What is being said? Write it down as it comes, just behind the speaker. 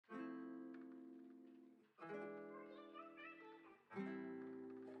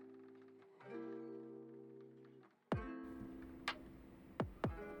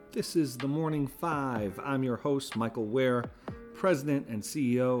This is the Morning Five. I'm your host, Michael Ware, President and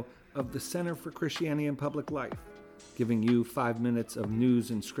CEO of the Center for Christianity and Public Life, giving you 5 minutes of news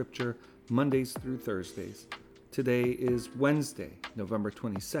and scripture Mondays through Thursdays. Today is Wednesday, November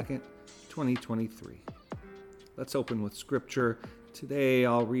 22nd, 2023. Let's open with scripture. Today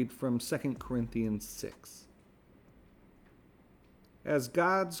I'll read from 2 Corinthians 6. As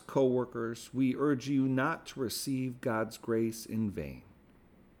God's co-workers, we urge you not to receive God's grace in vain.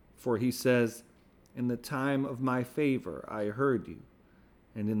 For he says, "In the time of my favor I heard you,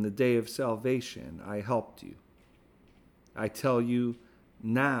 and in the day of salvation I helped you." I tell you,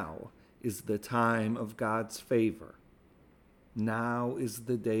 now is the time of God's favor. Now is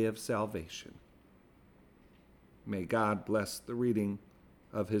the day of salvation. May God bless the reading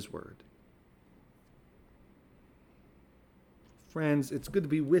of his word. Friends, it's good to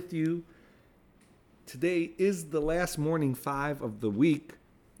be with you. Today is the last Morning Five of the week.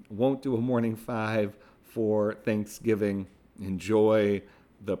 Won't do a Morning Five for Thanksgiving. Enjoy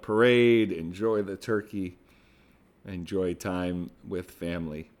the parade, enjoy the turkey, enjoy time with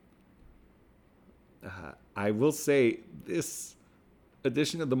family. I will say this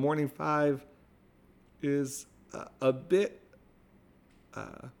edition of the Morning Five is a bit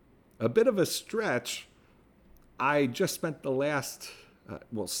of a stretch. I just spent the last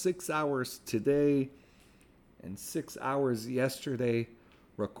 6 hours today and 6 hours yesterday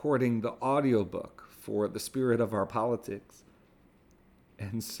recording the audiobook for The Spirit of Our Politics.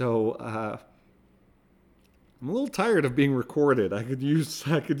 And so I'm a little tired of being recorded. I could use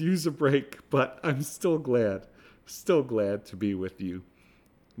a break, but I'm still glad to be with you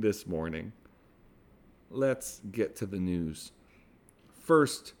this morning. Let's get to the news.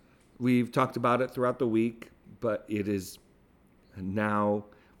 First, we've talked about it throughout the week, but it is now,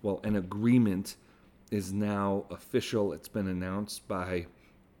 an agreement is now official. It's been announced by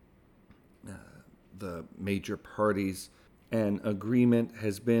the major parties. An agreement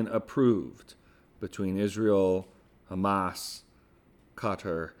has been approved between Israel, Hamas,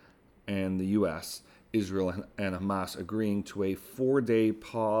 Qatar, and the U.S. Israel and Hamas agreeing to a 4-day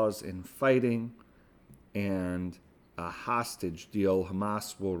pause in fighting and a hostage deal.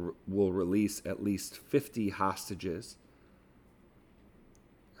 Hamas will release at least 50 hostages.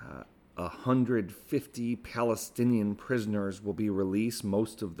 150 Palestinian prisoners will be released,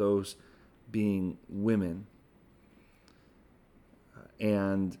 most of those being women.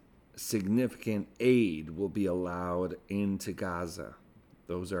 And significant aid will be allowed into Gaza.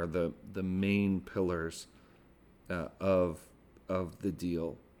 Those are the main pillars of the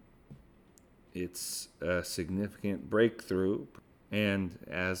deal. It's a significant breakthrough, and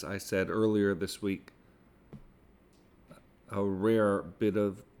as I said earlier this week, a rare bit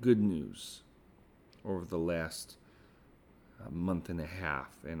of good news over the last month and a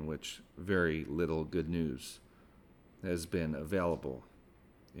half, in which very little good news has been available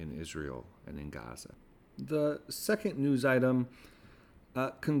in Israel and in Gaza. The second news item,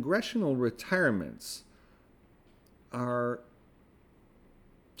 congressional retirements are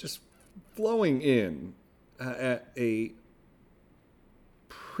just flowing in at a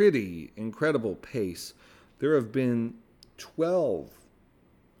pretty incredible pace. There have been 12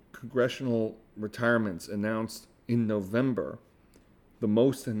 congressional retirements announced in November, the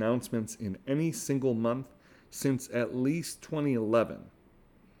most announcements in any single month since at least 2011.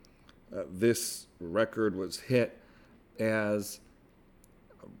 This record was hit as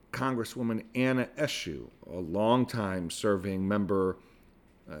Congresswoman Anna Eshoo, a longtime serving member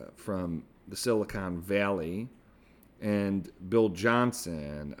from the Silicon Valley, and Bill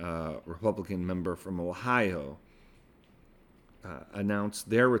Johnson, a Republican member from Ohio, announced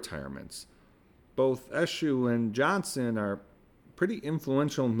their retirements. Both Eshoo and Johnson are pretty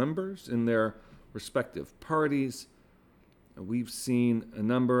influential members in their respective parties. We've seen a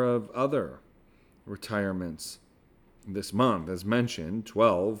number of other retirements this month, as mentioned,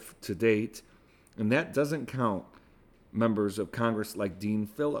 12 to date, and that doesn't count members of Congress like Dean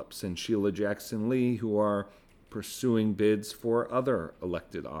Phillips and Sheila Jackson Lee, who are pursuing bids for other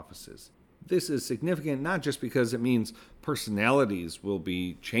elected offices. This is significant not just because it means personalities will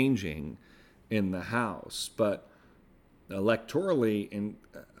be changing in the House, but electorally,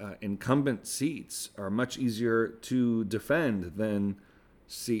 incumbent seats are much easier to defend than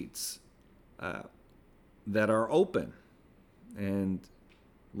seats that are open. And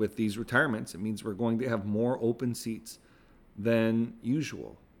with these retirements, it means we're going to have more open seats than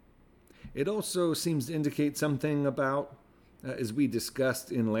usual. It also seems to indicate something about, as we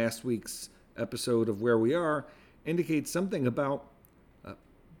discussed in last week's episode of Where We Are, indicates something about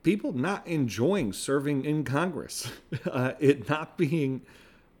people not enjoying serving in Congress, it not being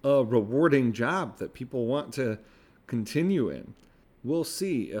a rewarding job that people want to continue in. We'll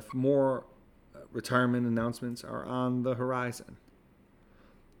see if more retirement announcements are on the horizon.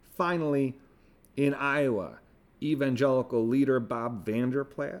 Finally, in Iowa, evangelical leader Bob Vander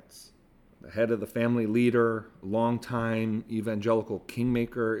Plaats, the head of the family leader, longtime evangelical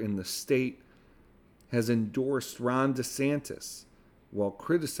kingmaker in the state, has endorsed Ron DeSantis while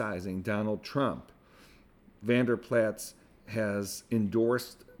criticizing Donald Trump. Vander Plaats has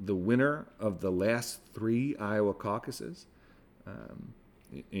endorsed the winner of the last 3 Iowa caucuses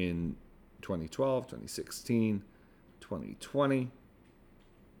in 2012, 2016, 2020,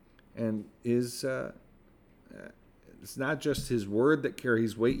 and it's not just his word that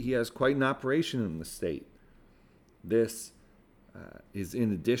carries weight. He has quite an operation in the state. This is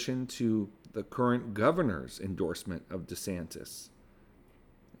in addition to the current governor's endorsement of DeSantis.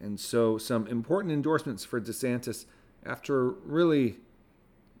 And so some important endorsements for DeSantis after really,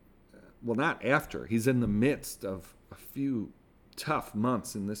 well, not after, he's in the midst of a few tough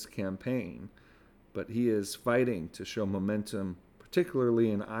months in this campaign, but he is fighting to show momentum,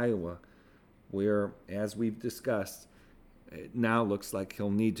 particularly in Iowa, where, as we've discussed, it now looks like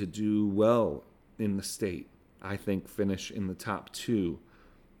he'll need to do well in the state. I think finish in the top 2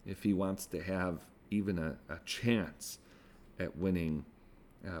 if he wants to have even a chance at winning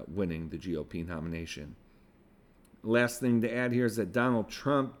the GOP nomination. Last thing to add here is that Donald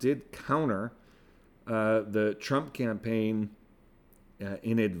Trump did counter the Trump campaign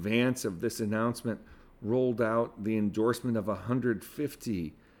in advance of this announcement, rolled out the endorsement of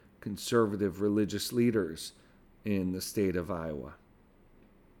 150 conservative religious leaders in the state of Iowa.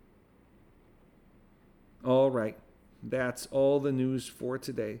 All right, that's all the news for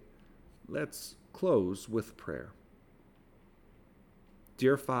today. Let's close with prayer.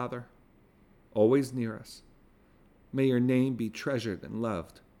 Dear Father, always near us, may your name be treasured and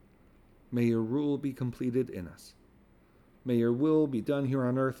loved. May your rule be completed in us. May your will be done here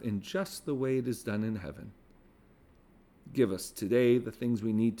on earth in just the way it is done in heaven. Give us today the things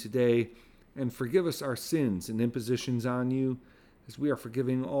we need today, and forgive us our sins and impositions on you, as we are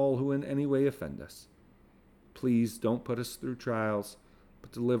forgiving all who in any way offend us. Please don't put us through trials,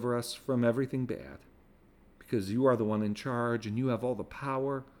 but deliver us from everything bad, because you are the one in charge, and you have all the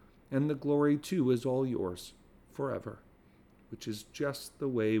power, and the glory too is all yours forever, which is just the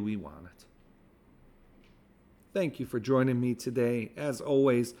way we want it. Thank you for joining me today. As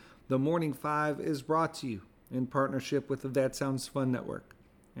always, The Morning Five is brought to you in partnership with the That Sounds Fun Network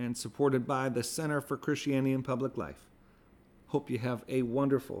and supported by the Center for Christianity and Public Life. Hope you have a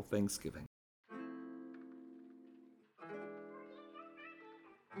wonderful Thanksgiving.